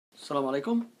Assalamu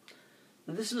alaikum.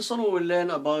 In this lesson we will learn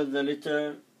about the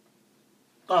letter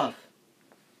qaff.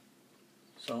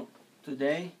 So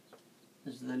today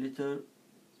is the letter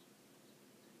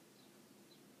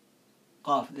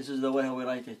qaff. This is the way how we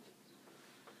write it.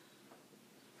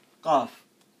 Qaff.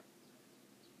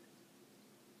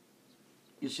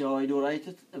 You see how I do write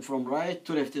it? And from right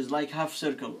to left is like half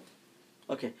circle.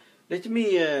 Okay. Let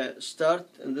me start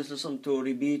in this lesson to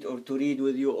repeat or to read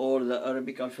with you all the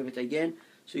Arabic alphabet again,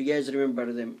 so you guys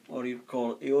remember them or you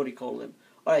recall them.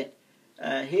 Alright,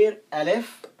 here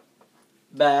Alif,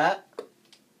 Ba,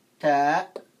 Ta,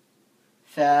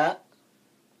 Tha,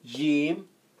 Jim,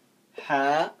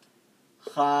 Ha,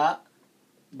 Kha,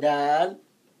 Dal,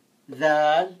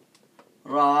 Dhal,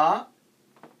 Ra,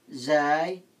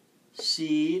 Zai,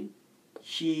 Sin,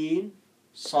 Shin,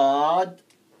 Sad,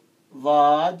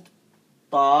 ضاد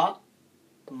طاء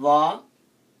ظاء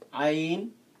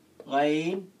عين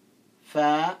غين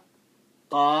فاء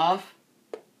قاف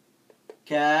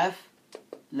كاف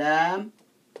لام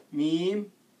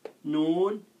ميم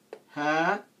نون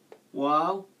ها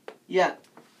واو ya.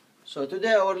 So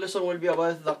today our lesson will be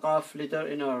about the qaf letter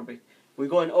in Arabic. We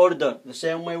go in order, the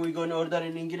same way we go in order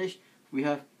in English. We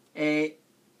have A,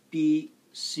 B,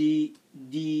 C,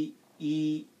 D,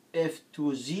 E, F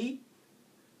to Z.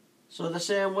 So the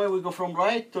same way we go from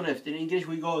right to left. In English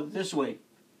we go this way,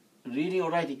 reading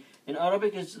or writing. In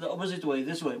Arabic it's the opposite way,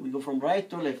 this way. We go from right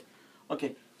to left.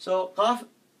 Okay, so qaf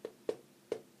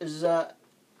is the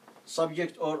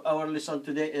subject, or our lesson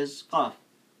today is qaf.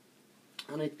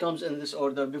 And it comes in this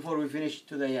order before we finish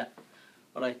to the ya.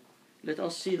 Alright, let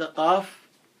us see the qaf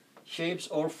shapes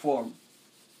or form.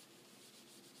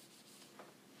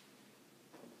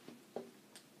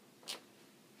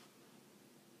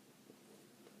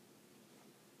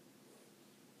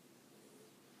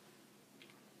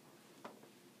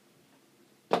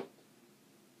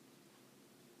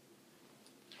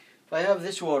 If I have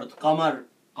this word, qamar,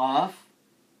 qaf,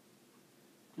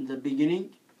 in the beginning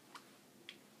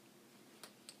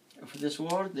of this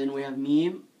word, then we have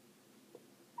mim,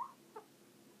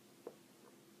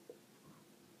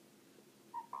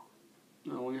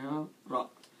 now we have ra,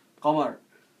 qamar.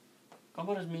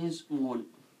 Qamar means moon.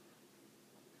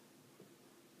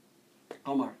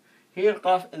 Qamar. Here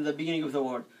qaf in the beginning of the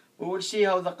word. We will see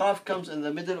how the qaf comes in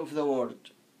the middle of the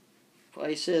word. If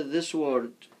I say this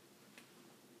word,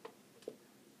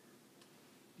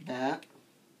 ba,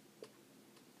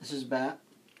 this is ba,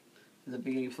 in the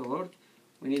beginning of the word.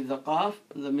 We need the qaf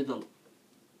in the middle.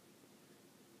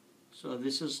 So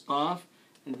this is qaf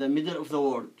in the middle of the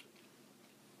word.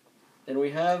 Then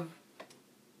we have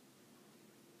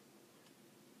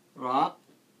ra.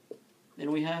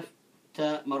 Then we have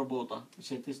ta marbuta. We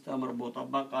say this ta marbuta.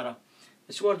 Baqara.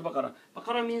 This word baqara.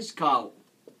 Baqara means cow.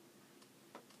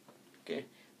 Okay.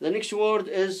 The next word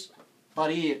is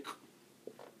tariq.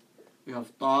 We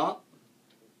have ta,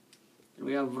 then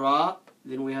we have ra,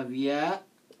 then we have ya,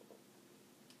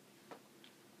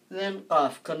 then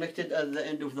qaf, connected at the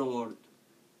end of the word.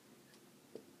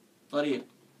 Tariq,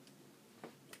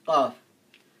 qaf.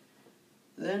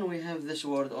 Then we have this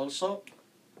word also.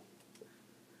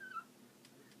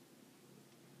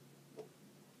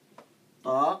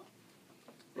 Ta,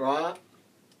 ra,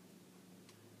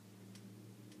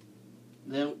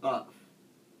 then qaf.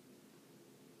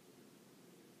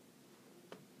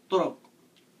 Turuq.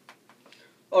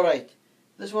 Alright,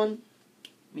 this one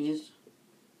means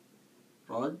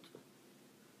rod,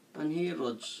 and here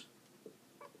rods.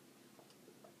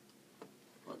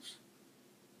 Rods.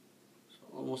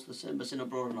 So almost the same, but in a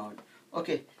pronoun.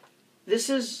 Okay, this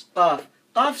is qaf.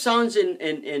 Qaf sounds in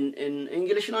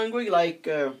English language like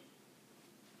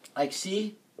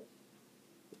C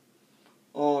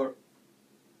or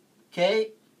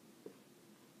K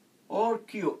or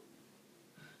Q.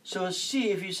 So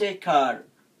C, if you say car,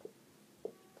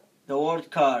 the word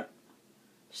car,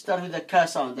 start with the ka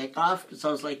sound. The qaf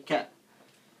sounds like ka.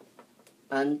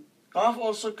 And qaf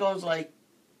also comes like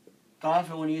qaf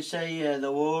when you say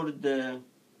the word,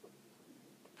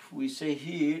 if we say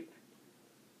here,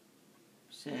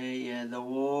 say the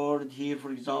word here,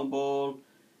 for example,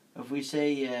 if we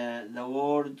say the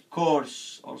word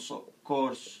course, also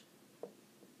course,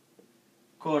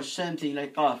 same thing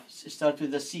like qaf, start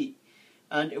with the C.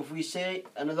 And if we say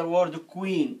another word,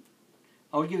 queen,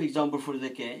 I will give example for the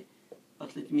K,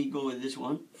 but let me go with this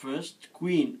one first.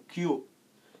 Queen, Q.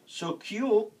 So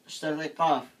Q starts like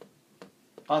qaf.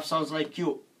 Qaf sounds like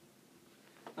Q.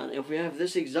 And if we have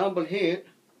this example here,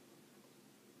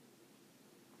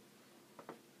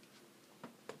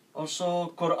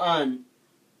 also Quran.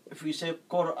 If we say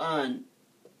Quran,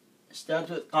 start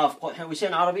with qaff. We say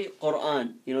in Arabic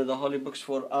Quran. You know the holy books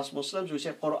for us Muslims. We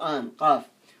say Quran, qaff,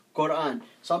 Quran.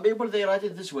 Some people they write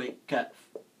it this way, qaff,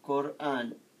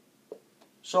 Quran.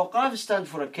 So qaff stands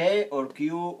for a K or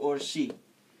Q or C.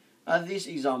 As these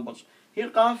examples. Here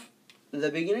qaff, in the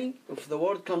beginning of the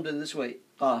word comes in this way,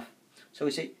 qaff. So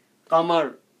we say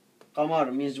qamar.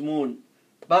 Qamar means moon.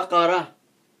 Baqara.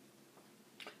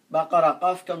 Baqara.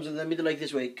 Qaff comes in the middle like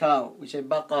this way, cow. We say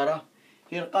baqara.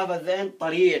 Here qaff at the end,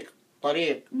 tariq.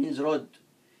 Tariq means road.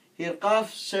 Here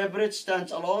qaff separate,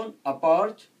 stands alone,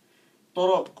 apart.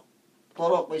 Turuq.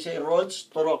 Turuq, we say roads,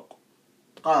 turuq.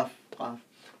 Qaff. Qaff.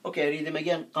 Okay, read them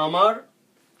again. Qamar,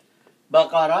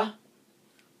 baqara,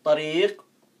 tariq,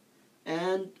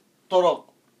 and turuq.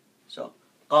 So,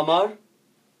 qamar,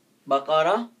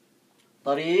 baqara,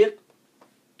 tariq,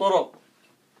 turuq.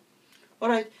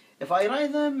 Alright, if I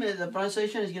write them, the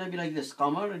pronunciation is going to be like this.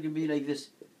 Qamar, it will be like this.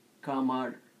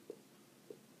 Qamar.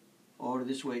 Or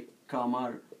this way.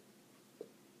 Qamar.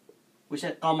 We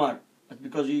say qamar. But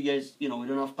because you guys, we don't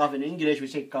have qaf in English, we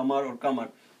say qamar or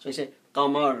qamar. So I say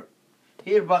qamar.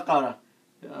 Here, baqara.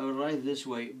 I'll write this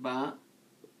way. Ba,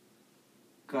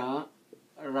 ka,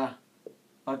 ra.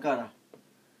 Baqara.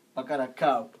 Baqara,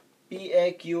 cow.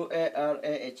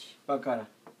 P-A-Q-A-R-A-H. Baqara.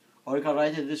 Or you can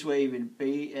write it this way even.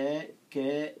 P-A-K-A-R-A-H.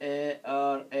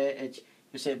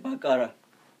 You say baqara.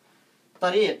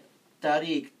 Tariq.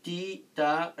 Tariq.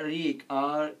 T-Tariq.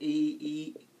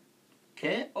 R-E-E-K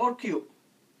or Q.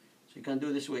 So you can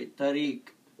do this way.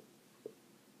 Tariq.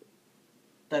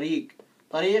 Tariq.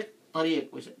 Tariq.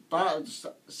 Tariq. We say, ta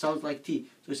sounds like T.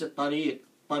 So we say tariq.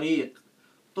 Tariq.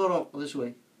 Turuq. This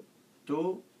way.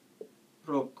 Turuq.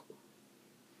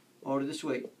 Or this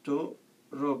way.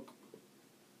 Turuq.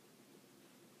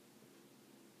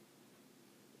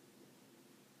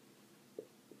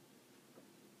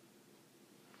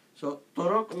 So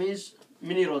turuq means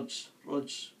many roads.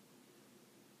 Roads.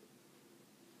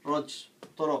 Roads.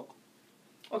 Turuq.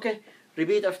 Okay.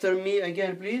 Repeat after me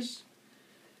again, please.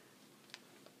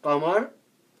 Qamar,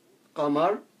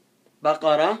 qamar,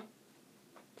 baqara,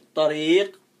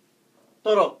 tariq,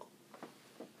 turuq.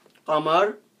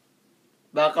 Qamar,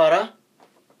 baqara,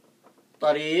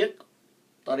 tariq,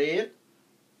 tariq,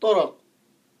 turuq,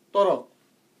 turuq.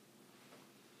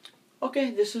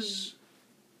 Okay, this is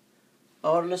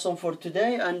our lesson for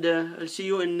today, and I'll see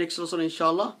you in next lesson,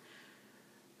 inshallah.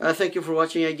 Thank you for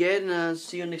watching again.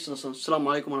 See you in next lesson. Assalamu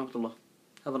alaikum wa rahmatullah.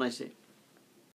 Have a nice day.